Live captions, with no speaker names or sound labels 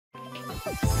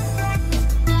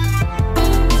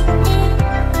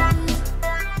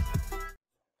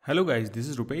Hello guys, this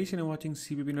is Rupesh and I'm watching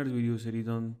CPP Nerds video series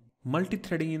on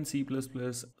multi-threading in C++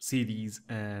 series,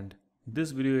 and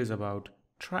this video is about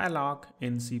try lock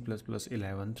in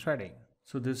C++11 threading.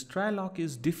 So this try lock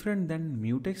is different than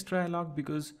mutex try lock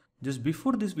because just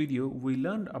before this video we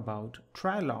learned about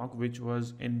try lock, which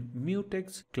was in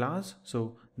mutex class.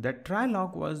 So that try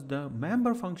lock was the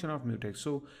member function of mutex.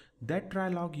 So that try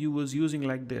lock you was using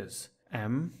like this: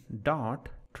 m dot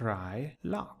try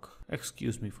lock.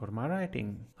 Excuse me for my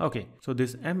writing. Okay, so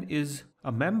this m is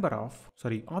a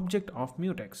object of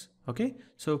mutex. Okay,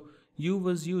 so you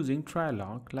was using try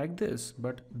lock like this,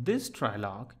 but this try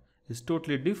lock is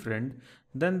totally different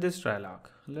than this try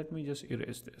lock. Let me just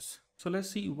erase this. So let's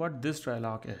see what this try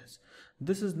lock is.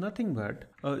 This is nothing but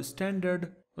a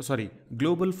standard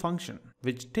global function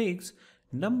which takes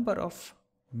number of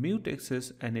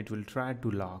mutexes and it will try to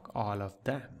lock all of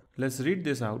them. Let's read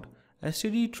this out.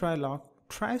 Std try lock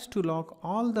tries to lock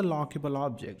all the lockable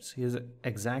objects. Here's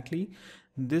exactly,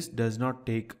 this does not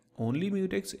take only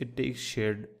mutex, it takes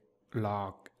shared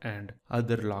lock and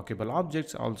other lockable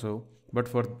objects also, but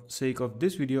for sake of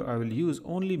this video I will use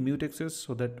only mutexes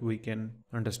so that we can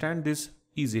understand this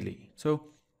easily.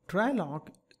 So try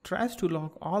lock tries to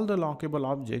lock all the lockable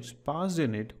objects passed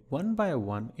in it one by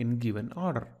one in given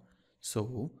order.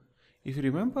 So if you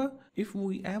remember, if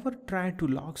we ever try to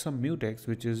lock some mutex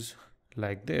which is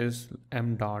like this,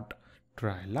 m dot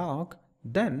try lock,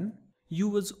 then you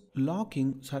was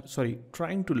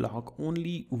trying to lock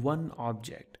only one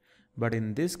object, but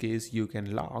in this case you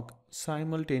can lock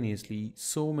simultaneously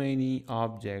so many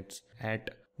objects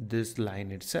at this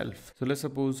line itself. So let's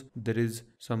suppose there is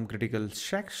some critical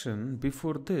section.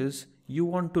 Before this you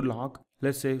want to lock,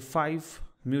 let's say 5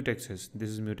 mutexes. This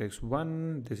is mutex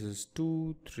 1, this is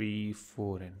 2, 3,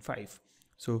 4 and 5.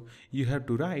 So you have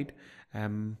to write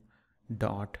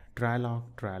dot try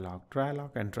lock, try lock, try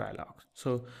lock and try lock.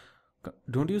 So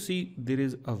don't you see there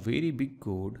is a very big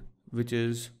code which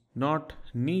is not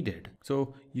needed.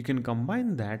 So you can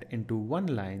combine that into one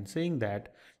line saying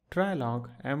that try lock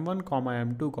m1,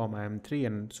 m2, m3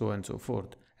 and so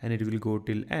forth, and it will go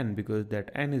till n because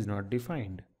that n is not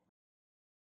defined.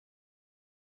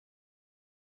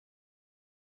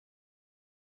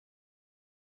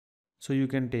 So you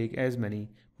can take as many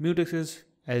mutexes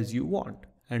as you want.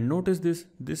 And notice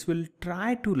this will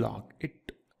try to lock.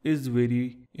 It is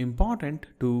very important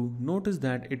to notice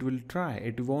that it will try,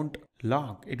 it won't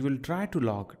lock, it will try to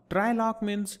lock. Try lock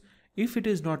means if it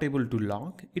is not able to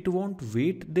lock, it won't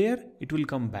wait there, it will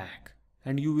come back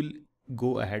and you will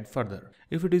go ahead further.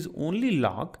 If it is only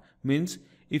lock means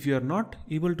if you are not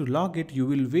able to lock it, you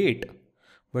will wait.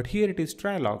 But here it is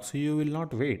try lock, so you will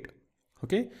not wait.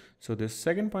 Okay, so this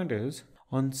second point is,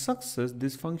 on success,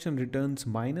 this function returns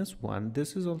 -1.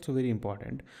 This is also very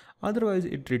important. Otherwise,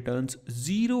 it returns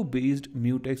 0-based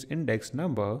mutex index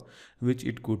number, which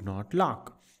it could not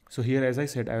lock. So here, as I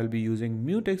said, I will be using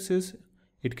mutexes.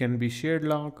 It can be shared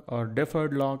lock or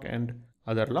deferred lock and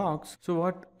other locks. So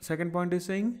what second point is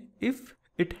saying? If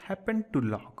it happened to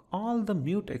lock all the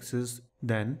mutexes,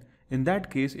 then in that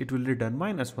case, it will return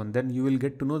 -1. Then you will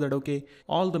get to know that, okay,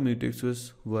 all the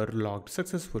mutexes were locked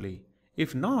successfully.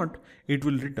 If not, it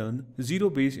will return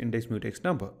 0-based index mutex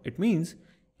number. It means,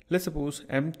 let's suppose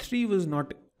m3 was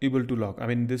not able to lock. I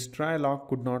mean, this try lock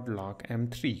could not lock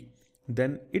m3.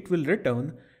 Then it will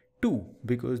return 2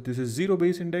 because this is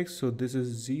 0-based index. So this is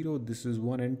 0, this is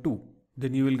 1 and 2.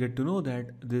 Then you will get to know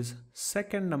that this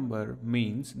second number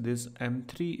means this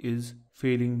m3 is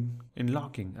failing in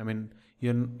locking. I mean,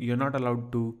 you're not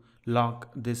allowed to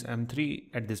lock this m3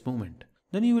 at this moment.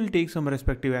 Then you will take some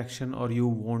respective action, or you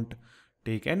won't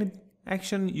take any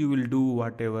action. You will do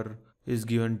whatever is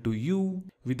given to you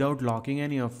without locking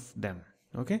any of them.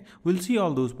 Okay, we'll see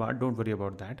all those parts, don't worry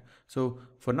about that. So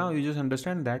for now you just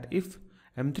understand that if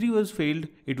m3 was failed,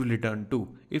 it will return 2.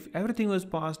 If everything was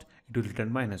passed, it will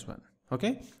return -1.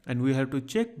 Okay, and we have to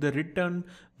check the return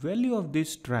value of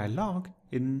this try lock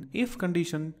in if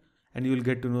condition, and you will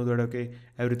get to know that, okay,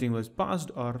 everything was passed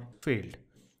or failed.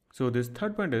 So this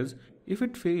third point is, if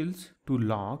it fails to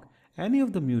lock any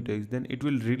of the mutex, then it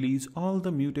will release all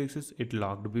the mutexes it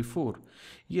locked before.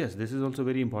 Yes, this is also a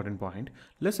very important point.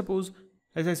 Let's suppose,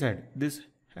 as I said, this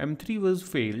m3 was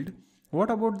failed. What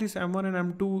about this m1 and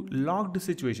m2 locked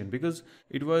situation? Because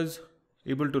it was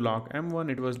able to lock m1,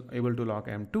 it was able to lock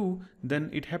m2, then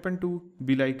it happened to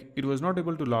be like it was not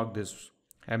able to lock this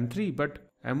m3, but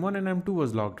m1 and m2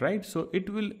 was locked, right? So it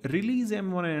will release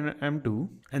m1 and m2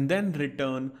 and then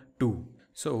return 2.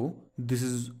 So this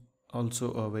is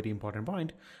also a very important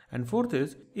point. And fourth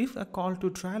is, if a call to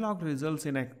try log results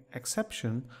in an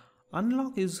exception,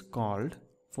 unlock is called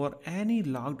for any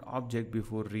logged object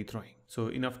before rethrowing. So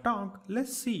enough talk,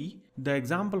 let's see the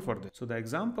example for this. So the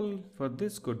example for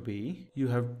this could be, you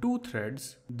have two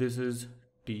threads, this is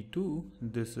T2,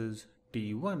 this is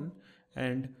T1,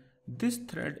 and this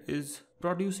thread is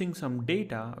producing some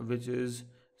data which is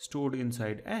stored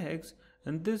inside X,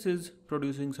 and this is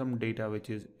producing some data which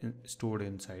is stored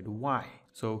inside Y.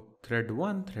 So thread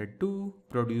 1, thread 2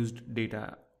 produced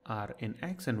data are in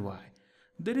X and Y.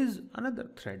 There is another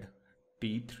thread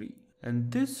T3,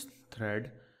 and this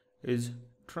thread is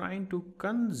trying to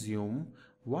consume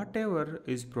whatever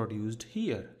is produced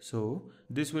here. So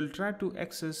this will try to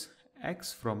access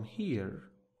X from here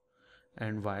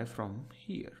and Y from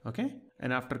here, okay?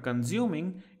 And after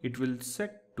consuming, it will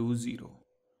set to 0.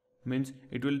 Means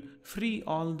it will free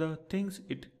all the things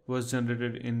it was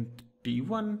generated in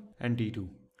T1 and T2.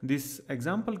 This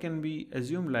example can be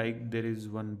assumed like there is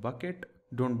one bucket.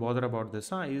 Don't bother about the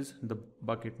size. The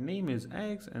bucket name is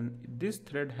X and this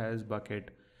thread has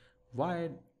bucket Y,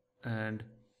 and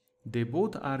they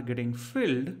both are getting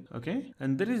filled, okay?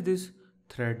 And there is this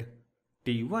thread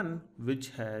T1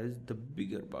 which has the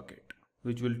bigger bucket,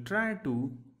 which will try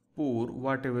to pour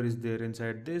whatever is there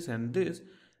inside this and this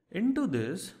into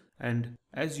this, and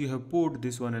as you have poured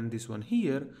this one and this one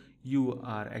here, you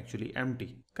are actually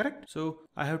empty, correct? So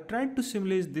I have tried to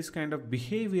simulate this kind of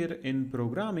behavior in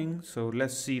programming, so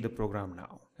let's see the program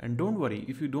now. And don't worry,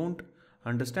 if you don't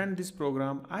understand this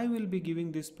program, I will be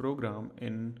giving this program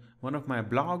in one of my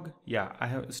blog. Yeah, I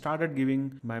have started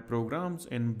giving my programs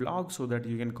in blog so that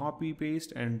you can copy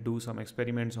paste and do some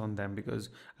experiments on them,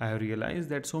 because I have realized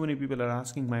that so many people are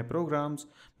asking my programs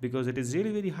because it is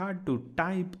really very hard to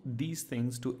type these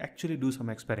things to actually do some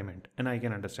experiment, and I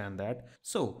can understand that.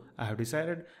 So I have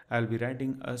decided I'll be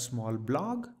writing a small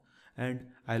blog and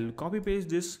I'll copy paste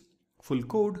this full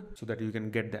code so that you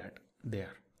can get that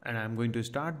there. And I'm going to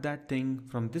start that thing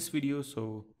from this video,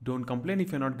 so don't complain if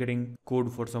you're not getting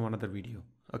code for some another video,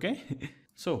 okay?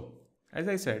 So as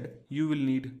I said, you will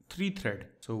need 3 threads.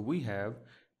 So we have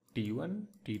T1,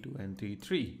 T2 and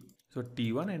T3. So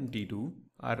T1 and T2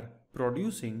 are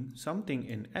producing something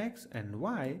in X and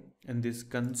Y, and this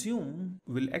consume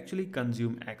will actually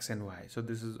consume X and Y. So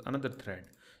this is another thread.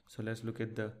 So let's look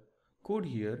at the code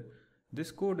here. This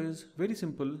code is very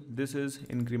simple. This is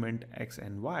increment X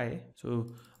and Y. So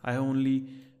I have only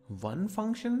one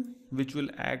function which will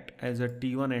act as a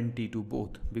T1 and T2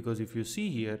 both, because if you see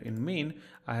here in main,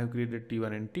 I have created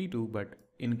T1 and T2, but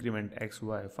increment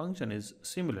XY function is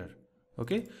similar.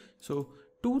 Okay, so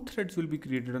 2 threads will be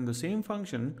created on the same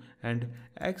function, and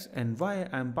X and Y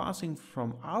I am passing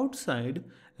from outside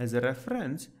as a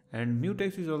reference, and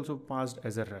mutex is also passed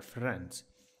as a reference.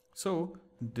 So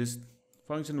this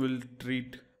function will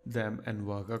treat them and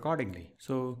work accordingly.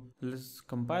 So let's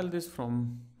compile this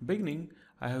from beginning.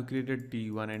 I have created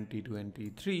T1 and T2 and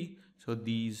T3. So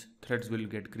these threads will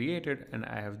get created, and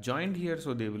I have joined here,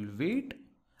 so they will wait.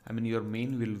 I mean, your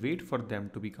main will wait for them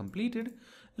to be completed.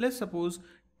 Let's suppose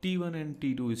T1 and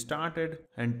T2 is started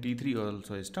and T3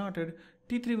 also is started.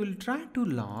 T3 will try to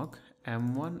log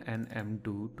M1 and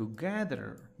M2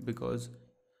 together because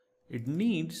it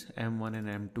needs M1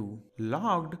 and M2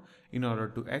 logged in order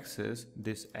to access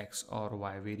this X or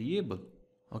Y variable.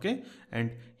 Okay,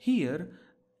 and here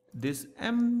this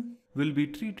M will be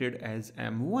treated as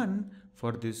M1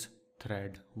 for this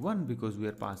thread 1 because we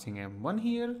are passing M1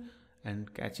 here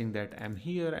and catching that M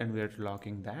here, and we are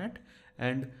logging that,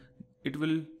 and it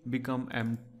will become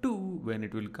M2 when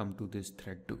it will come to this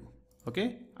thread 2.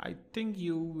 Okay, I think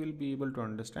you will be able to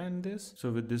understand this. So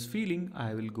with this feeling,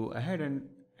 I will go ahead and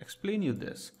explain you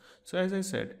this. So as I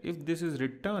said, if this is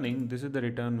returning, this is the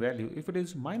return value. If it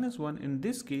is -1, in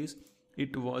this case,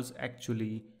 it was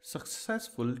actually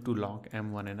successful to log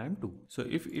M1 and M2. So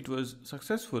if it was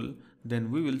successful,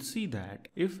 then we will see that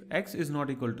if X is not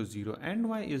equal to 0 and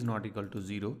Y is not equal to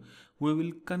 0, we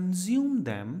will consume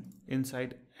them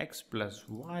inside X plus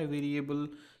Y variable.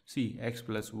 See, X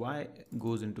plus Y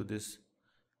goes into this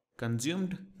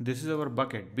consumed. This is our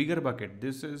bucket, bigger bucket.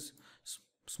 This is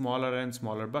smaller and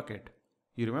smaller bucket.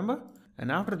 You remember?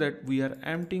 And after that, we are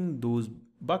emptying those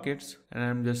buckets, and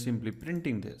I'm just simply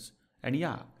printing this. And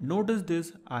yeah, notice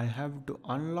this, I have to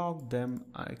unlock them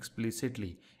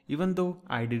explicitly, even though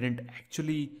I didn't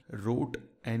actually wrote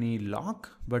any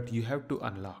lock, but you have to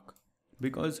unlock,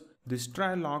 because this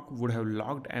try lock would have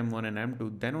logged M1 and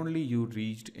M2, then only you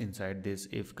reached inside this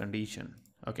if condition.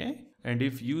 Okay, and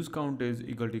if use count is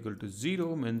equal to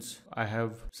 0, means I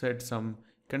have set some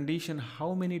condition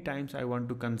how many times I want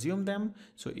to consume them.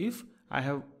 So if I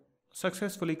have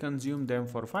successfully consumed them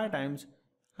for 5 times,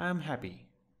 I am happy.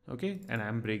 Okay, and I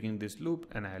am breaking this loop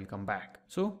and I'll come back.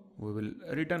 So we will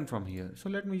return from here. So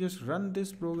let me just run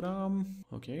this program.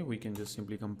 Okay, we can just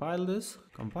simply compile this.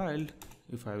 Compiled.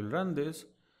 If I will run this,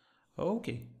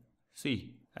 okay,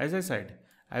 see, as I said,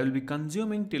 I will be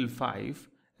consuming till 5,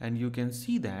 and you can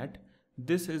see that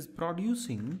this is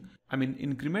producing,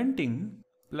 incrementing.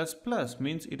 Plus plus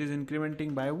means it is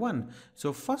incrementing by 1.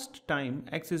 So first time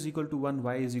x is equal to 1,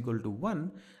 y is equal to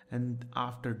 1, and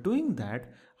after doing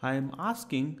that I am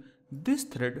asking this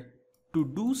thread to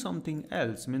do something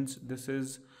else. Means this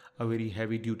is a very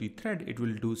heavy duty thread, it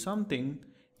will do something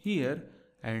here,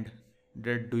 and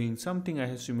that doing something I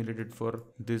have simulated for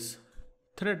this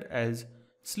thread as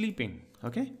sleeping.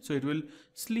 Okay, so it will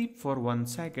sleep for 1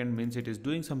 second, means it is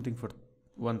doing something for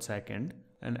 1 second,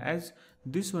 and as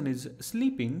this one is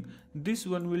sleeping, this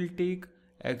one will take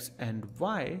x and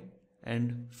y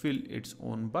and fill its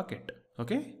own bucket.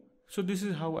 Okay, so this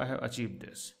is how I have achieved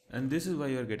this, and this is why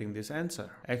you are getting this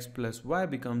answer. X plus y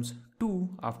becomes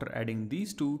 2 after adding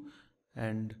these two,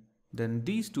 and then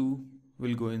these two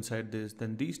will go inside this,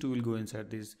 then these two will go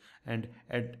inside this, and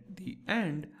at the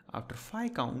end after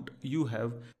 5 count you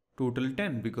have total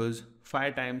 10, because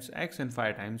 5 times x and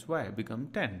 5 times y become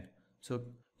 10. So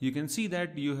you can see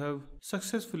that you have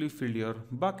successfully filled your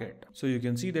bucket. So you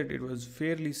can see that it was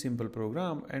fairly simple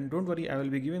program, and don't worry, I will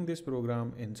be giving this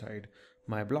program inside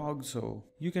my blog, so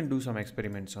you can do some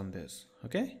experiments on this.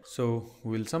 Okay, so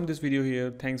we'll sum this video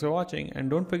here. Thanks for watching, and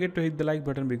don't forget to hit the like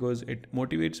button because it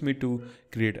motivates me to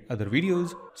create other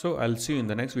videos. So I'll see you in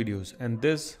the next videos, and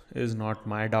this is not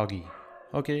my doggy.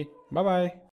 Okay, bye bye.